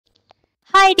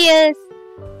Hi dears,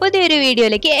 പുതിയൊരു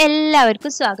വീഡിയോയിലേക്ക്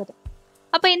എല്ലാവർക്കും സ്വാഗതം.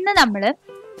 അപ്പോൾ ഇന്ന് നമ്മൾ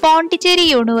പോണ്ടിച്ചേരി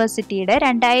യൂണിവേഴ്സിറ്റിയുടെ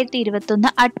 2021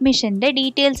 അഡ്മിഷൻ്റെ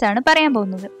ഡീറ്റെയിൽസ് ആണ് പറയാൻ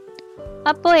പോകുന്നത്.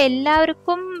 അപ്പോൾ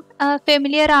എല്ലാവർക്കും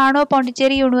ഫെമിലിയർ ആണോ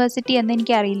പോണ്ടിച്ചേരി യൂണിവേഴ്സിറ്റി എന്ന്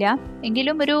എനിക്കറിയില്ല,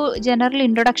 എങ്കിലും ഒരു ജനറൽ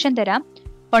ഇൻട്രൊഡക്ഷൻ തരാം.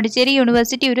 പോണ്ടിച്ചേരി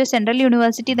യൂണിവേഴ്സിറ്റി ഒരു സെൻട്രൽ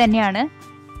യൂണിവേഴ്സിറ്റി തന്നെയാണ്.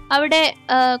 അവിടെ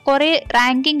കുറേ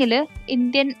റാങ്കിങ്ങിൽ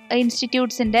ഇന്ത്യൻ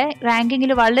ഇൻസ്റ്റിറ്റ്യൂട്ട്സിൻ്റെ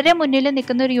റാങ്കിങ്ങിൽ വളരെ മുന്നിൽ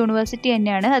നിൽക്കുന്ന ഒരു യൂണിവേഴ്സിറ്റി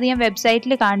തന്നെയാണ്. അത് ഞാൻ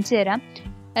വെബ്സൈറ്റിൽ കാണിച്ചു തരാം.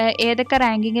 ഏതൊക്കെ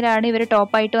റാങ്കിങ്ങിലാണ് ഇവർ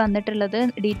ടോപ്പായിട്ട് വന്നിട്ടുള്ളത്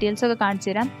ഡീറ്റെയിൽസ് ഒക്കെ കാണിച്ചു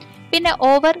തരാം. പിന്നെ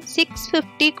ഓവർ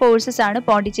 650 കോഴ്സസ് ആണ്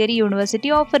പോണ്ടിച്ചേരി യൂണിവേഴ്സിറ്റി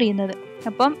ഓഫർ ചെയ്യുന്നത്.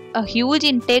 അപ്പം ഹ്യൂജ്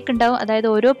ഇൻടേക്ക് ഉണ്ടാവും, അതായത്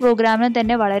ഓരോ പ്രോഗ്രാമിനും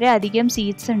തന്നെ വളരെ അധികം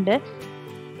സീറ്റ്സ് ഉണ്ട്.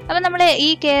 അപ്പം നമ്മൾ ഈ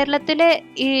കേരളത്തിലെ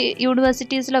ഈ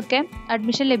യൂണിവേഴ്സിറ്റീസിലൊക്കെ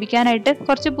അഡ്മിഷൻ ലഭിക്കാനായിട്ട്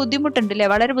കുറച്ച് ബുദ്ധിമുട്ടുണ്ട്,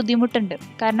 വളരെ ബുദ്ധിമുട്ടുണ്ട്.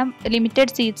 കാരണം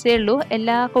ലിമിറ്റഡ് സീറ്റ്സേ ഉള്ളൂ.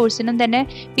 എല്ലാ കോഴ്സിനും തന്നെ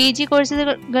PG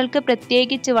കോഴ്സുകൾക്ക്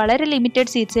പ്രത്യേകിച്ച് വളരെ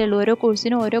ലിമിറ്റഡ് സീറ്റ്സേ ഉള്ളൂ. ഓരോ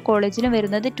കോഴ്സിനും ഓരോ കോളേജിലും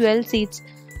വരുന്നത് 12 സീറ്റ്സ്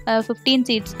 15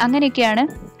 സീറ്റ്സ് അങ്ങനെയൊക്കെയാണ്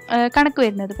കണക്ക്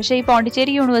വരുന്നത്. പക്ഷേ ഈ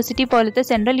പോണ്ടിച്ചേരി യൂണിവേഴ്സിറ്റി പോലത്തെ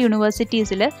സെൻട്രൽ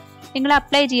യൂണിവേഴ്സിറ്റീസിൽ നിങ്ങൾ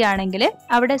അപ്ലൈ ചെയ്യുകയാണെങ്കിൽ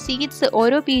അവിടെ സീറ്റ്സ്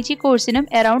ഓരോ PG കോഴ്സിനും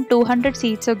അറൗണ്ട് 200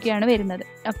 സീറ്റ്സ് ഒക്കെയാണ് വരുന്നത്.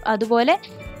 അതുപോലെ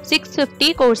 650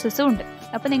 കോഴ്സസും ഉണ്ട്.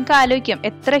 അപ്പോൾ നിങ്ങൾക്ക് ആലോചിക്കാം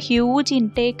എത്ര ഹ്യൂജ്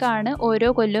ഇൻടേക്കാണ് ഓരോ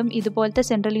കൊല്ലം ഇതുപോലത്തെ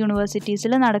സെൻട്രൽ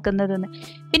യൂണിവേഴ്സിറ്റീസിൽ നടക്കുന്നതെന്ന്.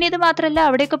 പിന്നെ ഇത് മാത്രമല്ല,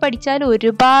 അവിടെയൊക്കെ പഠിച്ചാൽ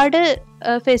ഒരുപാട്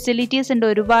ഫെസിലിറ്റീസ് ഉണ്ട്,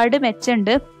 ഒരുപാട്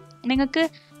മെച്ചമുണ്ട്. നിങ്ങൾക്ക്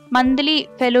മന്ത്ലി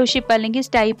ഫെലോഷിപ്പ് അല്ലെങ്കിൽ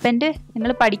സ്റ്റൈപ്പൻഡ്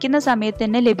നിങ്ങൾ പഠിക്കുന്ന സമയത്ത്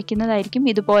തന്നെ ലഭിക്കുന്നതായിരിക്കും.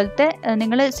 ഇതുപോലത്തെ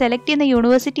നിങ്ങൾ സെലക്ട് ചെയ്യുന്ന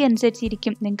യൂണിവേഴ്സിറ്റി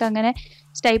അനുസരിച്ചിരിക്കും നിങ്ങൾക്ക് അങ്ങനെ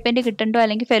സ്റ്റൈപ്പൻഡ് കിട്ടുന്നുണ്ടോ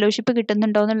അല്ലെങ്കിൽ ഫെലോഷിപ്പ്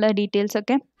കിട്ടുന്നുണ്ടോ എന്നുള്ള ഡീറ്റെയിൽസ്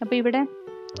ഒക്കെ. അപ്പോൾ ഇവിടെ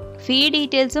ഫീ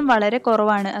ഡീറ്റെയിൽസും വളരെ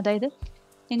കുറവാണ്. അതായത്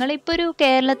നിങ്ങളിപ്പോൾ ഒരു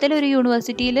കേരളത്തിലെ ഒരു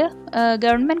യൂണിവേഴ്സിറ്റിയിൽ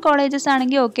ഗവൺമെൻറ് കോളേജസ്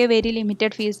ആണെങ്കിൽ ഓക്കെ, വെരി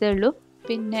ലിമിറ്റഡ് ഫീസേ ഉള്ളൂ.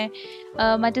 പിന്നെ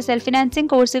മറ്റ് സെൽഫ്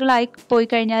ഫിനാൻസിങ് കോഴ്സുകളായി പോയി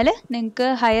കഴിഞ്ഞാൽ നിങ്ങൾക്ക്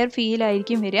ഹയർ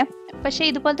ഫീയിലായിരിക്കും വരിക. പക്ഷേ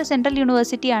ഇതുപോലത്തെ സെൻട്രൽ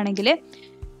യൂണിവേഴ്സിറ്റി ആണെങ്കിൽ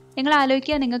നിങ്ങൾ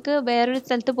ആലോചിക്കുക, നിങ്ങൾക്ക് വേറൊരു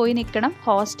സ്ഥലത്ത് പോയി നിൽക്കണം,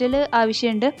 ഹോസ്റ്റൽ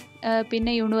ആവശ്യമുണ്ട്,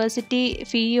 പിന്നെ യൂണിവേഴ്സിറ്റി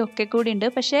ഫീ ഒക്കെ കൂടി ഉണ്ട്.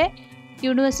 പക്ഷേ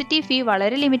യൂണിവേഴ്സിറ്റി ഫീ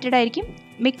വളരെ ലിമിറ്റഡ് ആയിരിക്കും.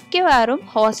 മിക്കവാറും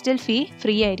ഹോസ്റ്റൽ ഫീ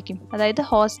ഫ്രീ ആയിരിക്കും. അതായത്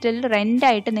ഹോസ്റ്റലിൽ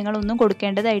റെൻ്റായിട്ട് നിങ്ങളൊന്നും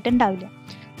കൊടുക്കേണ്ടതായിട്ട് ഉണ്ടാവില്ല.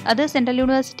 അത് സെൻട്രൽ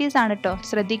യൂണിവേഴ്സിറ്റീസ് ആണ് കേട്ടോ,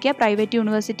 ശ്രദ്ധിക്കുക. പ്രൈവറ്റ്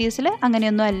യൂണിവേഴ്സിറ്റീസിൽ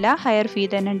അങ്ങനെയൊന്നും അല്ല, ഹയർ ഫീ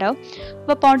തന്നെ ഉണ്ടാവും.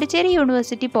 അപ്പോൾ പോണ്ടിച്ചേരി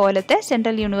യൂണിവേഴ്സിറ്റി പോലത്തെ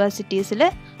സെൻട്രൽ യൂണിവേഴ്സിറ്റീസിൽ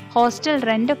ഹോസ്റ്റൽ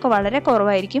റെൻ്റൊക്കെ വളരെ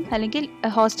കുറവായിരിക്കും, അല്ലെങ്കിൽ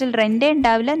ഹോസ്റ്റൽ റെൻ്റേ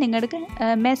ഉണ്ടാവില്ല. നിങ്ങൾക്ക്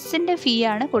മെസ്സിൻ്റെ ഫീ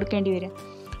ആണ് കൊടുക്കേണ്ടി വരിക.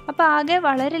 അപ്പോൾ ആകെ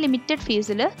വളരെ ലിമിറ്റഡ്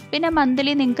ഫീസിൽ പിന്നെ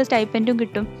മന്ത്ലി നിങ്ങൾക്ക് സ്റ്റൈപ്പൻറ്റും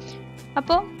കിട്ടും.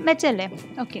 അപ്പോൾ മെച്ചല്ലേ?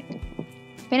 ഓക്കെ.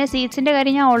 പിന്നെ സീറ്റ്സിൻ്റെ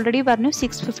കാര്യം ഞാൻ ഓൾറെഡി പറഞ്ഞു.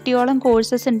 650ഓളം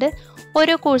കോഴ്സസ് ഉണ്ട്.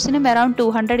 ഓരോ കോഴ്സിനും അറൗണ്ട്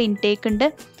 200 ഇൻടേക്ക് ഉണ്ട്.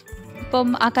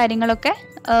 അപ്പം ആ കാര്യങ്ങളൊക്കെ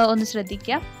ഒന്ന്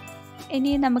ശ്രദ്ധിക്കുക.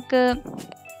 ഇനി നമുക്ക്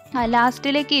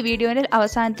ലാസ്റ്റിലേക്ക്, ഈ വീഡിയോയുടെ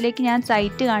അവസാനത്തിലേക്ക് ഞാൻ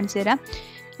സൈറ്റ് കാണിച്ചു തരാം.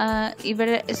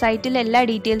 ഇവിടെ സൈറ്റിൽ എല്ലാ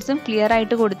ഡീറ്റെയിൽസും ക്ലിയർ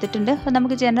ആയിട്ട് കൊടുത്തിട്ടുണ്ട്. അപ്പോൾ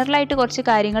നമുക്ക് ജനറലായിട്ട് കുറച്ച്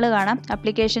കാര്യങ്ങൾ കാണാം.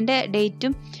 ആപ്ലിക്കേഷൻ്റെ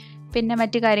ഡേറ്റും പിന്നെ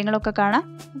മറ്റു കാര്യങ്ങളൊക്കെ കാണാം.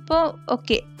 അപ്പോൾ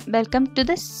okay, welcome to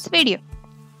this video.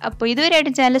 അപ്പോൾ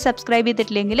ഇതുവരെയായിട്ട് ചാനൽ സബ്സ്ക്രൈബ്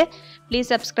ചെയ്തിട്ടില്ലെങ്കിൽ പ്ലീസ്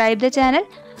സബ്സ്ക്രൈബ് ദ ചാനൽ.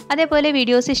 അതേപോലെ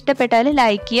വീഡിയോസ് ഇഷ്ടപ്പെട്ടാൽ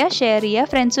ലൈക്ക് ചെയ്യുക, ഷെയർ ചെയ്യുക,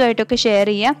 ഫ്രണ്ട്സുമായിട്ടൊക്കെ ഷെയർ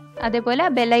ചെയ്യുക. അതേപോലെ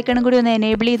ബെല്ലൈക്കണും കൂടി ഒന്ന്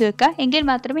എനേബിൾ ചെയ്ത് വെക്കുക. എങ്കിൽ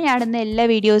മാത്രമേ ഞാനിടുന്ന എല്ലാ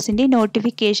വീഡിയോസിൻ്റെയും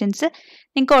നോട്ടിഫിക്കേഷൻസ്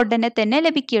നിങ്ങൾക്ക് ഉടനെ തന്നെ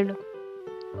ലഭിക്കുകയുള്ളൂ.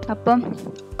 അപ്പം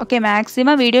ഓക്കെ,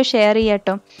 മാക്സിമം വീഡിയോ ഷെയർ ചെയ്യുക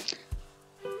കേട്ടോ.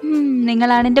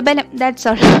 നിങ്ങളാണ് എൻ്റെ ബലം. That's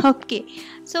all. Okay,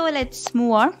 so let's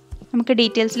move on. നമുക്ക്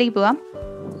ഡീറ്റെയിൽസിലേക്ക് പോവാം.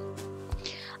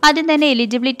 ആദ്യം തന്നെ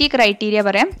എലിജിബിലിറ്റി ക്രൈറ്റീരിയ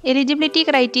പറയാം. എലിജിബിലിറ്റി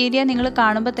ക്രൈറ്റീരിയ നിങ്ങൾ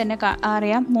കാണുമ്പോൾ തന്നെ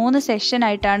അറിയാം, 3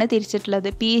 സെക്ഷനായിട്ടാണ് തിരിച്ചിട്ടുള്ളത്.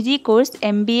 PG course,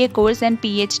 MBA course and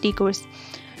PhD course.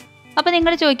 അപ്പോൾ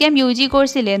നിങ്ങൾ ചോദിക്കാം UG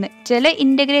കോഴ്സ് ഇല്ലേന്ന്. ചില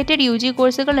ഇൻ്റഗ്രേറ്റഡ് UG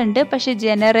കോഴ്സുകളുണ്ട്, പക്ഷേ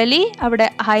ജനറലി അവിടെ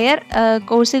ഹയർ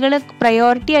കോഴ്സുകൾ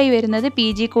പ്രയോറിറ്റി ആയി വരുന്നത്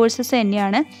PG കോഴ്സസ്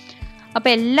തന്നെയാണ്.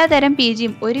 അപ്പോൾ എല്ലാ തരം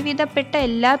PGയും, ഒരുവിധപ്പെട്ട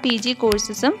എല്ലാ PG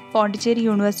കോഴ്സസും പോണ്ടിച്ചേരി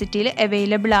യൂണിവേഴ്സിറ്റിയിൽ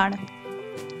അവൈലബിൾ ആണ്.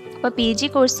 അപ്പോൾ PG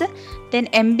course, then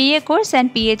MBA course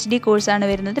and PhD കോഴ്സാണ്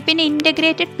വരുന്നത്. പിന്നെ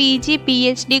ഇൻ്റഗ്രേറ്റഡ് PG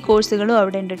PhD കോഴ്സുകളും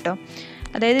അവിടെ ഉണ്ട് കേട്ടോ.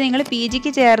 അതായത് നിങ്ങൾ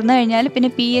PGക്ക് ചേർന്ന് കഴിഞ്ഞാൽ പിന്നെ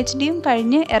PhDയും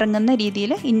കഴിഞ്ഞ് ഇറങ്ങുന്ന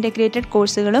രീതിയിൽ ഇൻ്റഗ്രേറ്റഡ്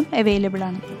കോഴ്സുകളും അവൈലബിൾ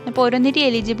ആണ്. അപ്പോൾ ഓരോന്നിൻ്റെ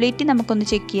എലിജിബിലിറ്റി നമുക്കൊന്ന്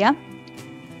ചെക്ക് ചെയ്യാം.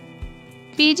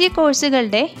 PG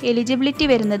കോഴ്സുകളുടെ എലിജിബിലിറ്റി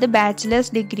വരുന്നത്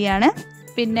ബാച്ചിലേഴ്സ് ഡിഗ്രിയാണ്.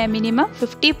 പിന്നെ മിനിമം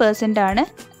 50% ആണ്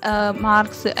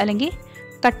മാർക്സ് അല്ലെങ്കിൽ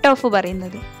കട്ട് ഓഫ്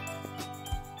പറയുന്നത്.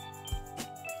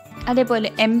 അതേപോലെ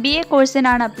MBA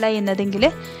കോഴ്സിനാണ് അപ്ലൈ ചെയ്യുന്നതെങ്കിൽ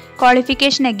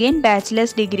ക്വാളിഫിക്കേഷൻ അഗെയിൻ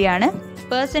ബാച്ചിലേഴ്സ് ഡിഗ്രിയാണ്.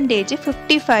 പെർസെൻറ്റേജ്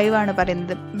 55 ആണ്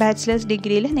പറയുന്നത്. ബാച്ചിലേഴ്സ്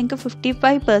ഡിഗ്രിയിൽ നിങ്ങൾക്ക്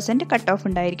 55% കട്ട് ഓഫ്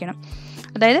ഉണ്ടായിരിക്കണം.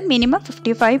 അതായത് മിനിമം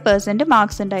 55%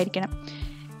 മാർക്സ് ഉണ്ടായിരിക്കണം.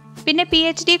 പിന്നെ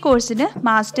PhD കോഴ്സിന്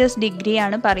മാസ്റ്റേഴ്സ്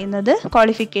ഡിഗ്രിയാണ് പറയുന്നത്.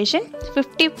 ക്വാളിഫിക്കേഷൻ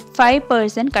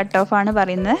 55% കട്ട് ഓഫ് ആണ്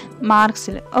പറയുന്നത്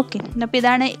മാർക്സിൽ. ഓക്കെ, അപ്പോൾ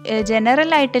ഇതാണ്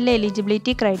ജനറൽ ആയിട്ടുള്ള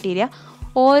എലിജിബിലിറ്റി ക്രൈറ്റീരിയ.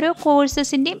 ഓരോ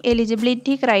കോഴ്സസിൻ്റെയും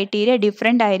എലിജിബിലിറ്റി ക്രൈറ്റീരിയ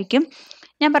ഡിഫറെൻ്റ് ആയിരിക്കും.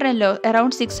 ഞാൻ പറഞ്ഞല്ലോ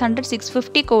അറൗണ്ട്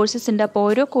 600-650 കോഴ്സസ് ഉണ്ട്. അപ്പോൾ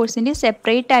ഓരോ കോഴ്സിൻ്റെയും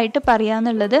സെപ്പറേറ്റ് ആയിട്ട്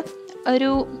പറയാന്നുള്ളത് ഒരു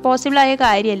പോസിബിളായ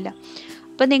കാര്യമല്ല.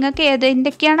 അപ്പോൾ നിങ്ങൾക്ക്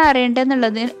എന്തൊക്കെയാണ്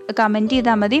അറിയേണ്ടതെന്നുള്ളത് കമൻറ്റ്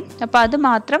ചെയ്താൽ മതി. അപ്പോൾ അത്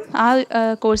മാത്രം ആ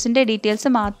കോഴ്സിൻ്റെ ഡീറ്റെയിൽസ്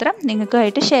മാത്രം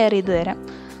നിങ്ങൾക്കായിട്ട് ഷെയർ ചെയ്ത് തരാം.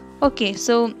 ഓക്കെ,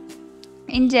 സോ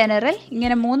ഇൻ ജനറൽ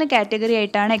ഇങ്ങനെ 3 കാറ്റഗറി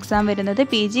ആയിട്ടാണ് എക്സാം വരുന്നത്.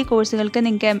 PG കോഴ്സുകൾക്ക്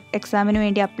നിങ്ങൾക്ക് എക്സാമിന്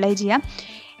വേണ്ടി അപ്ലൈ ചെയ്യാം.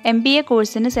 MBA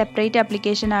കോഴ്സിന് സെപ്പറേറ്റ്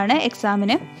ആപ്ലിക്കേഷനാണ്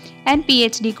എക്സാമിന്, ആൻഡ്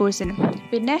PhD കോഴ്സിന്.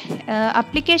 പിന്നെ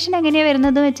അപ്ലിക്കേഷൻ എങ്ങനെയാണ്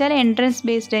വരുന്നതെന്ന് വെച്ചാൽ എൻട്രൻസ്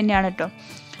ബേസ്ഡ് തന്നെയാണ് കേട്ടോ.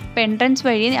 അപ്പോൾ എൻട്രൻസ്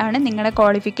വഴിയാണ് നിങ്ങളുടെ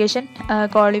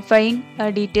ക്വാളിഫയിങ്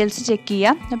ഡീറ്റെയിൽസ് ചെക്ക്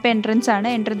ചെയ്യുക. അപ്പോൾ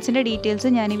എൻട്രൻസിൻ്റെ ഡീറ്റെയിൽസ്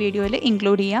ഞാൻ ഈ വീഡിയോയിൽ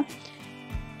ഇൻക്ലൂഡ് ചെയ്യാം.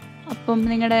 അപ്പം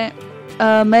നിങ്ങളുടെ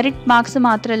മെറിറ്റ് മാർക്സ്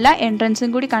മാത്രമല്ല എൻട്രൻസും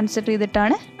കൂടി കൺസിഡർ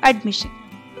ചെയ്തിട്ടാണ് അഡ്മിഷൻ.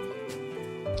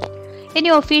 ഇനി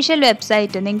ഒഫീഷ്യൽ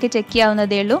വെബ്സൈറ്റ് നിങ്ങൾക്ക് ചെക്ക്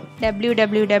ചെയ്യാവുന്നതേ ഉള്ളൂ.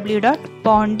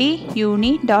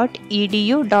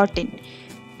 www.pondiuni.edu.in.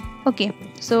 Okay,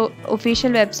 so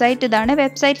official website ഇതാണ്.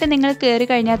 വെബ്സൈറ്റിൽ നിങ്ങൾ കയറി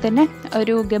കഴിഞ്ഞാൽ തന്നെ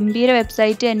ഒരു ഗംഭീര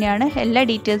വെബ്സൈറ്റ് തന്നെയാണ്. എല്ലാ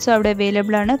ഡീറ്റെയിൽസും അവിടെ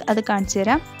അവൈലബിൾ ആണ്. അത് കാണിച്ചു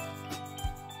തരാം.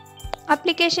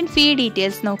 അപ്ലിക്കേഷൻ ഫീ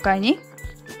ഡീറ്റെയിൽസ് നോക്കാം.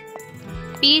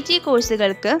 PG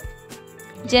കോഴ്സുകൾക്ക്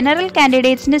ജനറൽ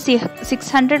കാൻഡിഡേറ്റ്സിന്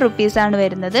 600 റുപ്പീസാണ്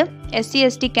വരുന്നത്.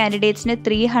 SC/ST കാൻഡിഡേറ്റ്സിന്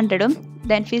 300ഉം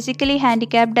ദെൻ ഫിസിക്കലി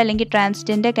ഹാൻഡിക്യാപ്ഡ് അല്ലെങ്കിൽ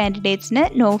ട്രാൻസ്ജെൻഡർ കാൻഡിഡേറ്റ്സിന്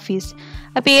നോ ഫീസ്.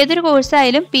 അപ്പോൾ ഏതൊരു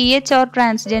കോഴ്സായാലും PH ഓർ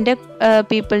ട്രാൻസ്ജെൻഡർ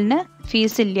പീപ്പിളിന്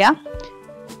ഫീസ് ഇല്ല.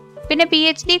 പിന്നെ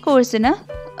PhD കോഴ്സിന്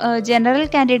ജനറൽ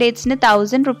കാൻഡിഡേറ്റ്സിന്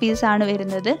 1000 റുപ്പീസാണ്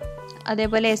വരുന്നത്.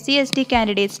 അതേപോലെ SC/ST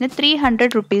കാൻഡിഡേറ്റ്സിന്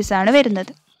 300 റുപ്പീസാണ്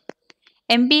വരുന്നത്.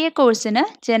 MBA കോഴ്സിന്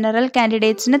general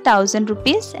കാൻഡിഡേറ്റ്സിന് 1000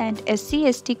 rupees and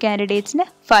SC/ST കാൻഡിഡേറ്റ്സിന്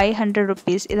 500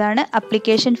 rupees. ഇതാണ്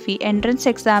അപ്ലിക്കേഷൻ ഫീ, എൻട്രൻസ്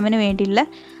എക്സാമിന് വേണ്ടിയുള്ള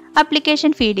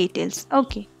അപ്ലിക്കേഷൻ ഫീ ഡീറ്റെയിൽസ്.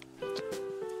 ഓക്കെ,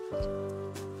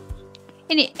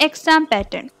 ഇനി എക്സാം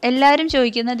പാറ്റേൺ. എല്ലാവരും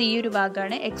ചോദിക്കുന്നത് ഈ ഒരു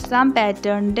ഭാഗമാണ്, എക്സാം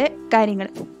പാറ്റേണിൻ്റെ കാര്യങ്ങൾ.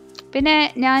 പിന്നെ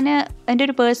ഞാൻ എൻ്റെ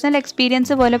ഒരു പേഴ്സണൽ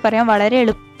എക്സ്പീരിയൻസ് പോലെ പറയാം, വളരെ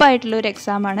എളുപ്പമായിട്ടുള്ളൊരു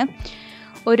എക്സാമാണ്.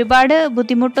 ഒരുപാട്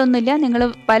ബുദ്ധിമുട്ടൊന്നുമില്ല. നിങ്ങൾ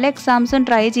പല എക്സാംസും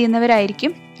ട്രൈ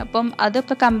ചെയ്യുന്നവരായിരിക്കും. അപ്പം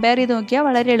അതൊക്കെ കമ്പയർ ചെയ്ത് നോക്കിയാൽ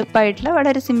വളരെ എളുപ്പമായിട്ടുള്ള,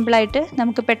 വളരെ സിമ്പിളായിട്ട്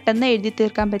നമുക്ക് പെട്ടെന്ന് എഴുതി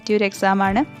തീർക്കാൻ പറ്റിയൊരു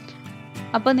എക്സാമാണ്.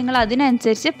 അപ്പോൾ നിങ്ങൾ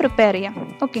അതിനനുസരിച്ച് പ്രിപ്പയർ ചെയ്യാം.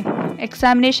 Okay,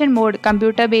 examination mode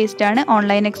computer based ആണ്,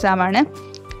 ഓൺലൈൻ എക്സാമാണ്.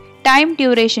 ടൈം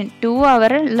ഡ്യൂറേഷൻ 2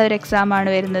 hour ഉള്ളൊരു എക്സാമാണ്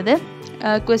വരുന്നത്.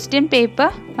 ക്വസ്റ്റ്യൻ പേപ്പർ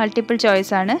മൾട്ടിപ്പിൾ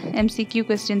ചോയ്സ് ആണ്, MCQ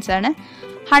ക്വസ്റ്റ്യൻസ് ആണ്.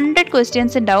 100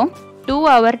 ക്വസ്റ്റ്യൻസ് ഉണ്ടാവും, 2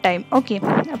 hour ടൈം. ഓക്കെ,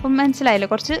 അപ്പം മനസ്സിലായല്ലോ,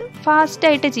 കുറച്ച്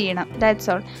ഫാസ്റ്റായിട്ട് ചെയ്യണം. That's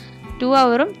all. 2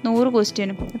 hourഉം 100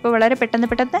 ക്വസ്റ്റ്യനും. ഇപ്പോൾ വളരെ പെട്ടെന്ന്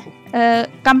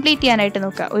കംപ്ലീറ്റ് ചെയ്യാനായിട്ട്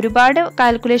നോക്കുക. ഒരുപാട്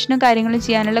കാൽക്കുലേഷനും കാര്യങ്ങളും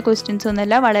ചെയ്യാനുള്ള ക്വസ്റ്റ്യൻസ്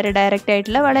ഒന്നുമല്ല, വളരെ ഡയറക്റ്റ്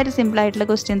ആയിട്ടുള്ള, വളരെ സിമ്പിളായിട്ടുള്ള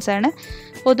ക്വസ്റ്റ്യൻസ് ആണ്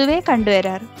പൊതുവേ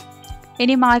കണ്ടുവരാറ്.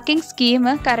 ഇനി മാർക്കിംഗ് സ്കീം,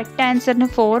 കറക്റ്റ് ആൻസറിന്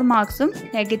 4 മാർക്സും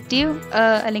നെഗറ്റീവ്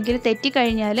അല്ലെങ്കിൽ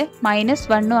തെറ്റിക്കഴിഞ്ഞാൽ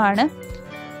 -1 ആണ്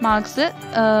മാർക്സ്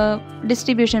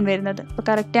ഡിസ്ട്രിബ്യൂഷൻ വരുന്നത്. അപ്പോൾ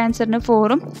കറക്റ്റ് ആൻസറിന്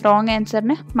 4ഉം റോങ്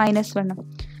ആൻസറിന് -1ഉം.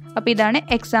 അപ്പോൾ ഇതാണ്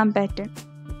എക്സാം പാറ്റേൺ.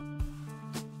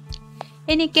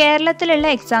 ഇനി കേരളത്തിലുള്ള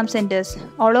exam centres,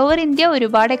 all over India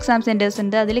ഒരുപാട് എക്സാം സെൻറ്റേഴ്സ്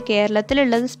ഉണ്ട്. അതിൽ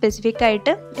കേരളത്തിലുള്ളത് സ്പെസിഫിക്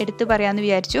ആയിട്ട് എടുത്തു പറയാമെന്ന്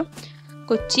വിചാരിച്ചു.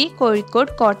 കൊച്ചി,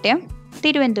 കോഴിക്കോട്, കോട്ടയം,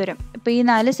 തിരുവനന്തപുരം. ഇപ്പോൾ ഈ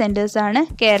 4 സെൻറ്റേഴ്സാണ്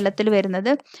കേരളത്തിൽ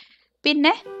വരുന്നത്.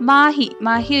 പിന്നെ മാഹി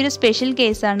ഒരു സ്പെഷ്യൽ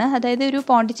കേസാണ്. അതായത് ഒരു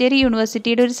പോണ്ടിച്ചേരി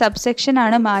യൂണിവേഴ്സിറ്റിയുടെ ഒരു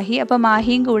സബ്സെക്ഷനാണ് മാഹി. അപ്പോൾ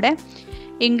മാഹിയും കൂടെ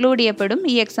ഇൻക്ലൂഡ് ചെയ്യപ്പെടും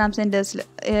ഈ exam സെൻറ്റേഴ്സിൽ.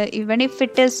 Even if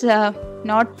it is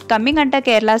not coming under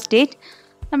Kerala state,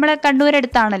 നമ്മുടെ കണ്ണൂർ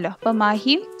അടുത്താണല്ലോ. അപ്പോൾ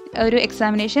മാഹിയും ഒരു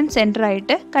എക്സാമിനേഷൻ സെൻറ്റർ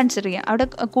ആയിട്ട് കൺസിഡർ ചെയ്യാം. അവിടെ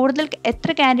കൂടുതൽ എത്ര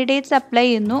കാൻഡിഡേറ്റ്സ് അപ്ലൈ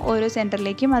ചെയ്യുന്നു ഓരോ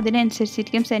സെൻറ്ററിലേക്കും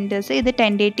അതിനനുസരിച്ചിരിക്കും സെൻറ്റേഴ്സ്. ഇത്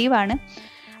ടെൻറ്റേറ്റീവ് ആണ്,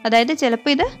 അതായത്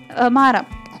ചിലപ്പോൾ ഇത് മാറാം.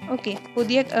 ഓക്കെ,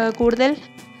 കൂടുതൽ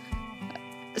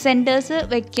സെൻറ്റേഴ്സ്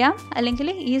വയ്ക്കാം, അല്ലെങ്കിൽ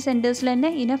ഈ സെൻറ്റേഴ്സിൽ തന്നെ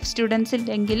ഇനഫ് സ്റ്റുഡൻസ്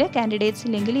ഇല്ലെങ്കിൽ, കാൻഡിഡേറ്റ്സ്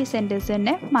ഇല്ലെങ്കിൽ ഈ സെൻറ്റേഴ്സ്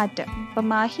തന്നെ മാറ്റാം. അപ്പം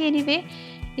Mahe anyway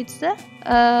it's A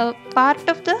part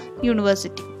of the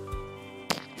university.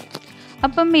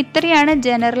 അപ്പം ഇത്രയാണ്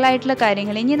ജനറൽ ആയിട്ടുള്ള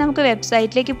കാര്യങ്ങൾ. ഇനി നമുക്ക്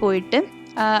വെബ്സൈറ്റിലേക്ക് പോയിട്ട്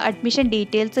അഡ്മിഷൻ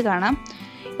ഡീറ്റെയിൽസ് കാണാം.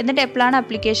 എന്നിട്ട് എപ്പോഴാണ്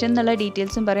അപ്ലിക്കേഷൻ എന്നുള്ള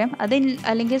ഡീറ്റെയിൽസും പറയാം. അത്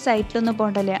അല്ലെങ്കിൽ സൈറ്റിലൊന്നും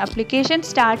പോകണ്ടല്ലേ, അപ്ലിക്കേഷൻ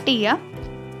സ്റ്റാർട്ട് ചെയ്യുക.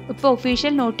 ഇപ്പോൾ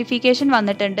ഒഫീഷ്യൽ നോട്ടിഫിക്കേഷൻ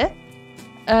വന്നിട്ടുണ്ട്.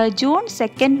 ജൂൺ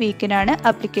 2nd വീക്കിനാണ്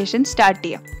അപ്ലിക്കേഷൻ സ്റ്റാർട്ട്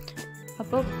ചെയ്യുക.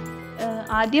 അപ്പോൾ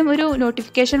ആദ്യം ഒരു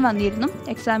നോട്ടിഫിക്കേഷൻ വന്നിരുന്നു,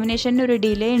 എക്സാമിനേഷന് ഒരു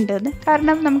ഡിലേ ഉണ്ടെന്ന്.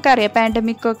 കാരണം നമുക്കറിയാം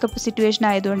പാൻഡമിക് ഒക്കെ സിറ്റുവേഷൻ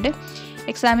ആയതുകൊണ്ട്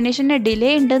എക്സാമിനേഷന്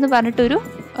ഡിലേ ഉണ്ടെന്ന് പറഞ്ഞിട്ടൊരു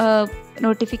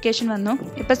നോട്ടിഫിക്കേഷൻ വന്നു.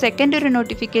 ഇപ്പോൾ സെക്കൻഡ് ഒരു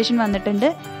നോട്ടിഫിക്കേഷൻ വന്നിട്ടുണ്ട്.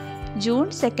 ജൂൺ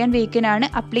 2nd വീക്കിനാണ്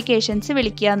അപ്ലിക്കേഷൻസ്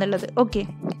വിളിക്കുക എന്നുള്ളത്. ഓക്കെ,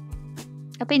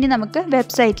 അപ്പോൾ ഇനി നമുക്ക്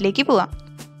വെബ്സൈറ്റിലേക്ക് പോവാം.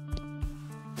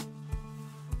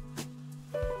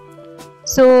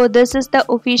 So this is the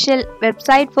official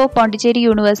website four Pondicherry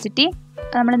university.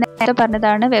 നമ്മൾ നേരത്തെ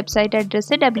പറഞ്ഞതാണ് website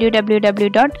address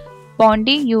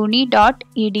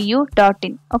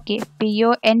www.pondiuni.edu.in. Okay,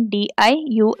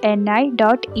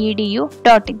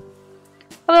 PONDIUNI.edu.in.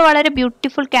 അപ്പോൾ വളരെ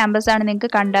ബ്യൂട്ടിഫുൾ ക്യാമ്പസാണ്, നിങ്ങൾക്ക്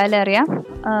കണ്ടാലറിയാം.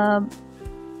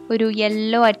 ഒരു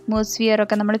യെല്ലോ അറ്റ്മോസ്ഫിയർ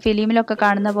ഒക്കെ നമ്മൾ ഫിലിമിലൊക്കെ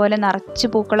കാണുന്ന പോലെ നിറച്ച്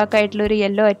പൂക്കളൊക്കെ ആയിട്ടുള്ള ഒരു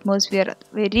യെല്ലോ അറ്റ്മോസ്ഫിയർ,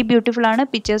 വെരി ബ്യൂട്ടിഫുൾ ആണ്.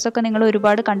 പിക്ചേഴ്സൊക്കെ നിങ്ങൾ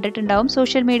ഒരുപാട് കണ്ടിട്ടുണ്ടാവും,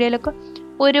 സോഷ്യൽ മീഡിയയിലൊക്കെ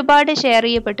ഒരുപാട് ഷെയർ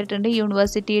ചെയ്യപ്പെട്ടിട്ടുണ്ട്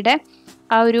യൂണിവേഴ്സിറ്റിയുടെ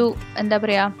ആ ഒരു എന്താ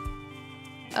പറയുക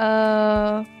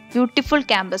ബ്യൂട്ടിഫുൾ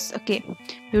ക്യാമ്പസ്. ഓക്കെ,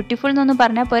 ബ്യൂട്ടിഫുൾ എന്നൊന്നും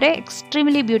പറഞ്ഞാൽ പോരെ,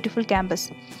 എക്സ്ട്രീംലി ബ്യൂട്ടിഫുൾ ക്യാമ്പസ്.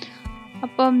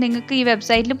 അപ്പം നിങ്ങൾക്ക് ഈ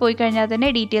വെബ്സൈറ്റിൽ പോയി കഴിഞ്ഞാൽ തന്നെ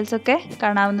ഡീറ്റെയിൽസ് ഒക്കെ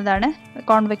കാണാവുന്നതാണ്.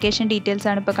 കോൺവെക്കേഷൻ ഡീറ്റെയിൽസ്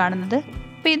ആണ് ഇപ്പോൾ കാണുന്നത്.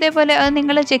 അപ്പോൾ ഇതേപോലെ അത്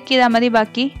നിങ്ങൾ ചെക്ക് ചെയ്താൽ മതി,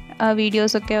 ബാക്കി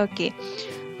വീഡിയോസൊക്കെ. ഓക്കെ,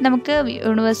 നമുക്ക്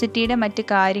യൂണിവേഴ്സിറ്റിയുടെ മറ്റ്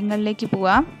കാര്യങ്ങളിലേക്ക്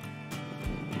പോവാം.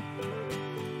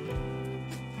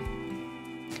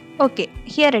 Okay,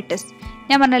 here it is.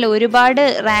 ഞാൻ പറഞ്ഞല്ലോ ഒരുപാട്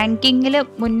റാങ്കിങ്ങിൽ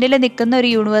മുന്നിൽ നിൽക്കുന്ന ഒരു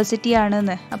യൂണിവേഴ്സിറ്റി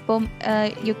ആണെന്ന്. അപ്പം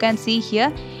you can see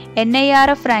here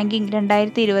NIRF ranking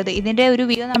 2020. ഇതിൻ്റെ ഒരു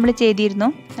വീഡിയോ നമ്മൾ ചെയ്തിരുന്നു.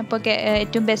 അപ്പോൾ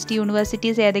ഏറ്റവും ബെസ്റ്റ്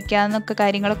യൂണിവേഴ്സിറ്റീസ് ഏതൊക്കെയാണെന്നൊക്കെ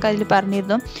കാര്യങ്ങളൊക്കെ അതിൽ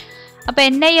പറഞ്ഞിരുന്നു. അപ്പോൾ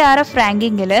NIRF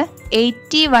റാങ്കിങ്ങിൽ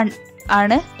 81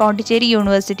 ആണ് പോണ്ടിച്ചേരി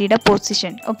യൂണിവേഴ്സിറ്റിയുടെ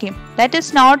position. Okay, that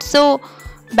is not so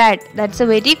bad, that's A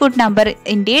very good number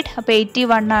indeed. അപ്പോൾ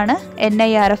 81 ആണ്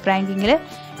NIRF റാങ്കിങ്ങിൽ.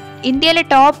 ഇന്ത്യയിലെ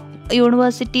ടോപ്പ്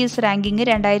യൂണിവേഴ്സിറ്റീസ് റാങ്കിങ്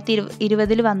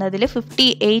 2020 വന്നതിൽ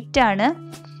 58 ആണ്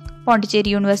Pondicherry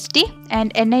university.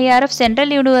 And NIRF central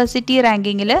university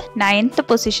റാങ്കിങ്ങിൽ 9th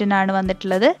പൊസിഷനാണ്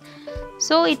വന്നിട്ടുള്ളത്.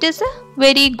 So it is A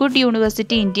very good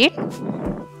university indeed.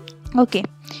 Okay,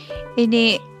 ഇനി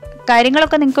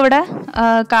കാര്യങ്ങളൊക്കെ നിങ്ങൾക്ക് ഇവിടെ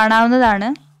കാണാവുന്നതാണ്.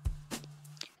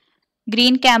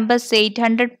 Green campus,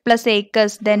 800+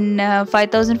 acres, then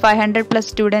 5,500+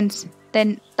 students,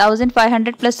 then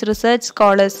 1,500+ research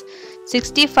scholars,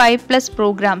 65+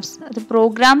 programs. The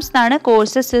programs എന്നാണ്,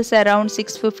 courses is around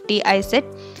 650 ISET,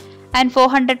 and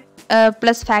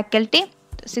 400+ faculty,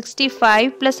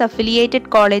 65+ affiliated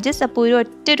colleges. അപ്പോൾ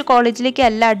ഒരു കോളേജിലേക്ക്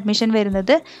അല്ല അഡ്മിഷൻ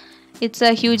വരുന്നത്, it's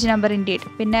A huge number indeed.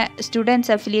 പിന്നെ സ്റ്റുഡൻസ്,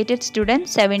 അഫിലിയേറ്റഡ്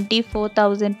സ്റ്റുഡൻസ്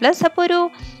 74,000+. അപ്പോൾ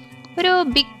ഒരു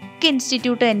ബിഗ്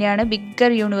ഇൻസ്റ്റിറ്റ്യൂട്ട് തന്നെയാണ്,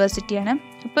 ബിഗ്ഗർ യൂണിവേഴ്സിറ്റിയാണ്.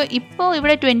 ഇപ്പോൾ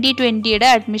ഇവിടെ 2020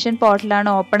 അഡ്മിഷൻ പോർട്ടലാണ്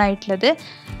ഓപ്പൺ ആയിട്ടുള്ളത്.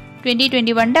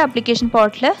 2021 application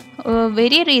portal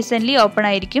very recently open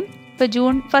ആയിരിക്കും. ഇപ്പോൾ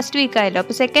ജൂൺ 1st വീക്ക് ആയല്ലോ,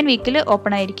 അപ്പോൾ 2nd വീക്കിൽ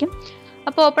ഓപ്പൺ ആയിരിക്കും.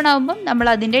 അപ്പോൾ ഓപ്പൺ ആകുമ്പം നമ്മൾ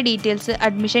അതിൻ്റെ ഡീറ്റെയിൽസ്,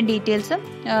 അഡ്മിഷൻ ഡീറ്റെയിൽസും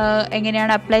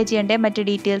എങ്ങനെയാണ് അപ്ലൈ ചെയ്യേണ്ടത് മറ്റ്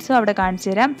ഡീറ്റെയിൽസും അവിടെ കാണിച്ചു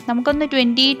തരാം. നമുക്കൊന്ന്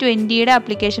 2020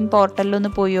 ആപ്ലിക്കേഷൻ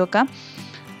പോർട്ടലിലൊന്ന് പോയി നോക്കാം.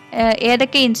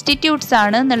 ഏതൊക്കെ ഇൻസ്റ്റിറ്റ്യൂട്ട്സ്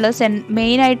ആണ് എന്നുള്ളത്,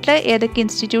 മെയിനായിട്ട് ഏതൊക്കെ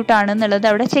ഇൻസ്റ്റിറ്റ്യൂട്ട് ആണെന്നുള്ളത്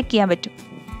അവിടെ ചെക്ക് ചെയ്യാൻ പറ്റും.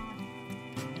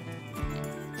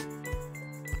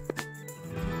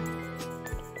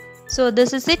 So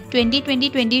this is it.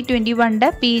 2020-2021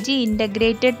 PG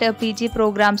integrated PG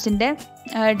പ്രോഗ്രാംസിൻ്റെ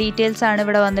details ആണ്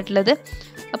ഇവിടെ വന്നിട്ടുള്ളത്.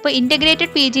 അപ്പോൾ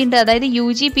ഇൻ്റഗ്രേറ്റഡ് PG ഉണ്ട്, അതായത്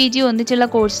UG PG ഒന്നിച്ചുള്ള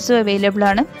കോഴ്സസും അവൈലബിൾ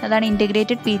ആണ്, അതാണ്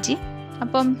ഇൻ്റഗ്രേറ്റഡ് PG.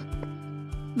 അപ്പം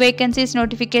വേക്കൻസീസ്,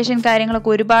 നോട്ടിഫിക്കേഷൻ കാര്യങ്ങളൊക്കെ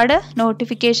ഒരുപാട്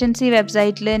നോട്ടിഫിക്കേഷൻസ് ഈ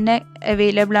വെബ്സൈറ്റിൽ തന്നെ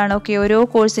അവൈലബിൾ ആണ്. ഓക്കെ, ഓരോ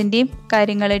കോഴ്സിൻ്റെയും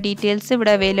കാര്യങ്ങൾ ഡീറ്റെയിൽസ്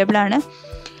ഇവിടെ അവൈലബിൾ ആണ്.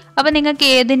 അപ്പോൾ നിങ്ങൾക്ക്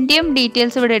ഏതിൻ്റെയും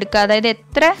ഡീറ്റെയിൽസ് ഇവിടെ എടുക്കുക, അതായത്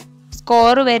എത്ര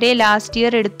സ്കോർ വരെ ലാസ്റ്റ്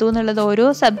ഇയർ എടുത്തു എന്നുള്ളത് ഓരോ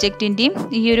സബ്ജക്റ്റിൻ്റെയും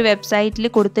ഈ ഒരു വെബ്സൈറ്റിൽ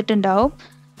കൊടുത്തിട്ടുണ്ടാവും.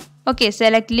 Okay,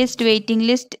 select list, waiting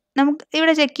list നമുക്ക്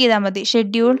ഇവിടെ ചെക്ക് ചെയ്താൽ മതി,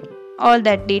 ഷെഡ്യൂൾ, ഓൾ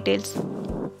ദാറ്റ് ഡീറ്റെയിൽസ്.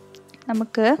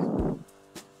 നമുക്ക്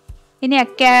ഇനി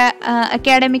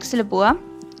അക്കാഡമിക്സിൽ പോവാം.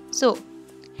 സോ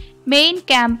മെയിൻ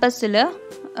ക്യാമ്പസിൽ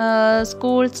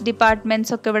സ്കൂൾസ്,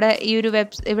 ഡിപ്പാർട്ട്മെൻറ്റ്സ് ഒക്കെ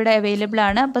ഇവിടെ അവൈലബിൾ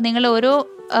ആണ്. അപ്പോൾ നിങ്ങൾ ഓരോ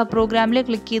പ്രോഗ്രാമിൽ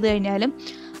ക്ലിക്ക് ചെയ്ത് കഴിഞ്ഞാലും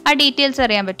ആ ഡീറ്റെയിൽസ്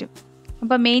അറിയാൻ പറ്റും.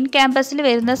 അപ്പോൾ മെയിൻ ക്യാമ്പസിൽ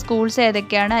വരുന്ന സ്കൂൾസ്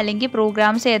ഏതൊക്കെയാണ് അല്ലെങ്കിൽ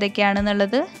പ്രോഗ്രാംസ്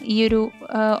ഏതൊക്കെയാണെന്നുള്ളത് ഈ ഒരു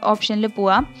ഓപ്ഷനിൽ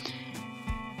പോവാം.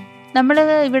 നമ്മൾ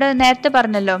ഇവിടെ നേരത്തെ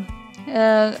പറഞ്ഞല്ലോ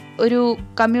ഒരു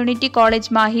കമ്മ്യൂണിറ്റി കോളേജ്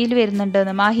മാഹിയിൽ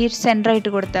വരുന്നുണ്ടെന്ന്, മാഹി സെൻറ്ററായിട്ട്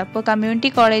കൊടുത്ത. അപ്പോൾ കമ്മ്യൂണിറ്റി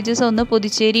കോളേജസ് ഒന്ന്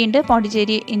പുതുച്ചേരി ഉണ്ട്,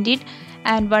 Pondicherry indeed,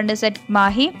 and 1 is at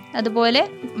Mahe. അതുപോലെ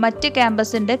മറ്റ്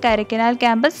ക്യാമ്പസ് ഉണ്ട്, കരക്കനാൽ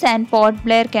campus and port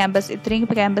Blair campus, ഇത്രയും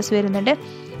ക്യാമ്പസ് വരുന്നുണ്ട്.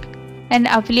 ആൻഡ്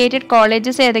അഫിലിയേറ്റഡ്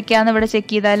കോളേജസ് ഏതൊക്കെയാണെന്ന് ഇവിടെ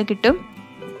ചെക്ക് ചെയ്താൽ കിട്ടും.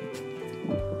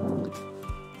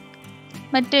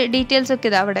 മറ്റ് ഡീറ്റെയിൽസ് ഒക്കെ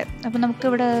ഇതാ അവിടെ. അപ്പോൾ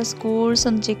നമുക്കിവിടെ സ്കൂൾസ്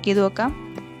ഒന്ന് ചെക്ക് ചെയ്ത് നോക്കാം.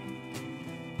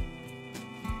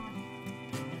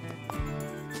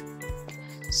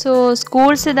 സോ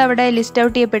സ്കൂൾസ് ഇതവിടെ ലിസ്റ്റ്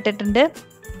ഔട്ട് ചെയ്യപ്പെട്ടിട്ടുണ്ട്.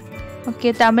 Okay,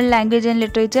 Tamil language and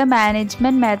literature,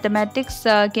 management, mathematics,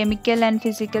 chemical and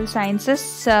physical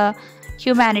sciences,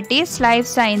 humanities, life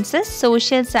sciences,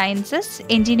 social sciences,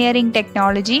 engineering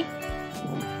technology,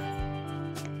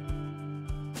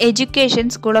 education,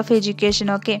 school of education.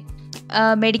 Okay,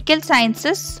 medical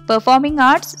sciences, performing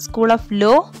arts, school of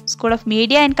law, school of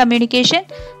media and communication,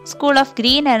 school of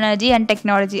green energy and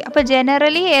technology. അപ്പോൾ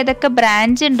generally ഏതൊക്കെ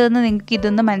branch ഉണ്ടെന്ന് നിങ്ങൾക്ക്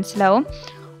ഇതൊന്ന് മനസ്സിലാവും.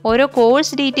 ഓരോ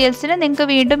course ഡീറ്റെയിൽസിന് നിങ്ങൾക്ക്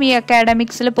വീണ്ടും ഈ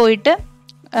അക്കാഡമിക്സിൽ പോയിട്ട്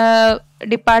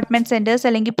ഡിപ്പാർട്ട്മെൻറ്റ് സെൻറ്റേഴ്സ്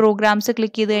അല്ലെങ്കിൽ പ്രോഗ്രാംസ്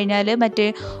ക്ലിക്ക് ചെയ്ത് കഴിഞ്ഞാൽ മറ്റേ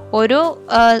ഓരോ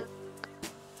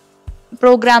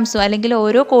പ്രോഗ്രാംസും അല്ലെങ്കിൽ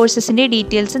ഓരോ കോഴ്സസിൻ്റെ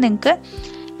ഡീറ്റെയിൽസ് നിങ്ങൾക്ക്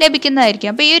ലഭിക്കുന്നതായിരിക്കും.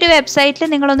 അപ്പോൾ ഈ ഒരു വെബ്സൈറ്റിൽ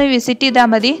നിങ്ങളൊന്ന് വിസിറ്റ് ചെയ്താൽ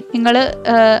മതി. നിങ്ങൾ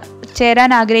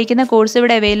ചേരാൻ ആഗ്രഹിക്കുന്ന കോഴ്സ്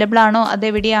ഇവിടെ അവൈലബിൾ ആണോ,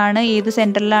 അതെവിടെയാണ്, ഏത്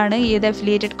സെൻറ്ററിലാണ്, ഏത്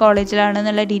അഫിലിയേറ്റഡ് കോളേജിലാണ്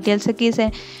എന്നുള്ള ഡീറ്റെയിൽസൊക്കെ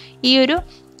ഈ ഒരു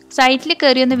സൈറ്റിൽ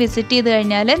കയറി ഒന്ന് വിസിറ്റ് ചെയ്ത്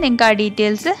കഴിഞ്ഞാൽ നിങ്ങൾക്ക് ആ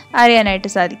ഡീറ്റെയിൽസ് അറിയാനായിട്ട്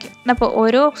സാധിക്കും. അപ്പോൾ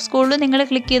ഓരോ സ്കൂളിലും നിങ്ങൾ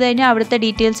ക്ലിക്ക് ചെയ്ത് കഴിഞ്ഞാൽ അവിടുത്തെ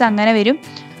ഡീറ്റെയിൽസ് അങ്ങനെ വരും.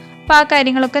 അപ്പോൾ ആ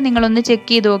കാര്യങ്ങളൊക്കെ നിങ്ങളൊന്ന് ചെക്ക്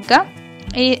ചെയ്ത് നോക്കുക.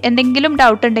 ഈ എന്തെങ്കിലും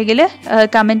ഡൗട്ട് ഉണ്ടെങ്കിൽ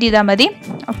കമൻറ്റ് ചെയ്താൽ മതി.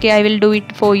 Okay, I will do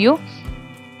it for you.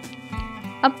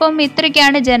 അപ്പം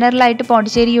ഇത്രയൊക്കെയാണ് ജനറലായിട്ട്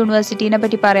പോണ്ടിച്ചേരി യൂണിവേഴ്സിറ്റീനെ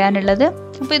പറ്റി പറയാനുള്ളത്.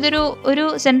 അപ്പോൾ ഒരു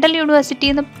സെൻട്രൽ യൂണിവേഴ്സിറ്റി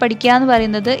എന്ന് പഠിക്കുക എന്ന്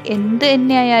പറയുന്നത് എന്ത്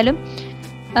തന്നെയായാലും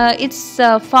it's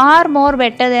far more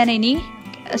better than any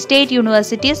state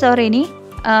universities or any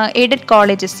aided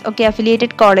colleges, okay,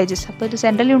 affiliated colleges. അപ്പോൾ ഒരു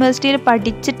സെൻട്രൽ യൂണിവേഴ്സിറ്റിയിൽ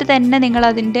പഠിച്ചിട്ട് തന്നെ നിങ്ങൾ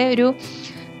അതിൻ്റെ ഒരു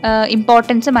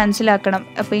ഇമ്പോർട്ടൻസ് മനസ്സിലാക്കണം.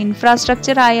 അപ്പോൾ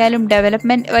ഇൻഫ്രാസ്ട്രക്ചർ ആയാലും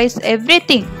ഡെവലപ്മെൻറ്റ് വൈസ്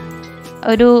എവറിത്തിങ്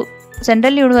ഒരു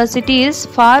central university is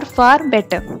far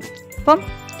better. അപ്പം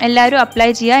എല്ലാവരും അപ്ലൈ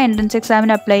ചെയ്യുക, എൻട്രൻസ്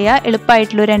എക്സാമിന് അപ്ലൈ ചെയ്യുക.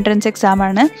 എളുപ്പമായിട്ടുള്ളൊരു എൻട്രൻസ്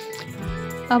എക്സാമാണ്.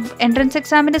 എൻട്രൻസ്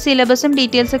എക്സാമിൻ്റെ സിലബസും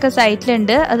ഡീറ്റെയിൽസൊക്കെ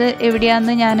സൈറ്റിലുണ്ട്. അത്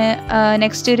എവിടെയാണെന്ന് ഞാൻ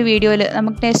നെക്സ്റ്റ് ഒരു വീഡിയോയിൽ,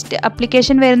 നമുക്ക് നെക്സ്റ്റ്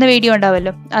അപ്ലിക്കേഷൻ വരുന്ന വീഡിയോ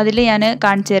ഉണ്ടാവുമല്ലോ, അതിൽ ഞാൻ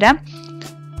കാണിച്ചു തരാം.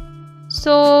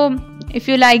 So if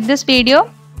you like this video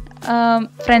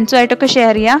ഫ്രണ്ട്സുമായിട്ടൊക്കെ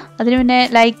share ചെയ്യുക. അതിന് മുന്നേ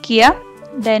ലൈക്ക്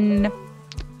ചെയ്യുക. ദെൻ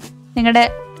നിങ്ങളുടെ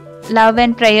ലവ്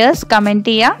ആൻഡ് പ്രേയേഴ്സ്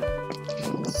കമൻറ്റ് ചെയ്യുക.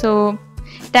 So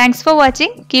thanks for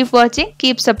watching. Keep watching,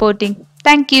 keep supporting.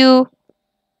 Thank you.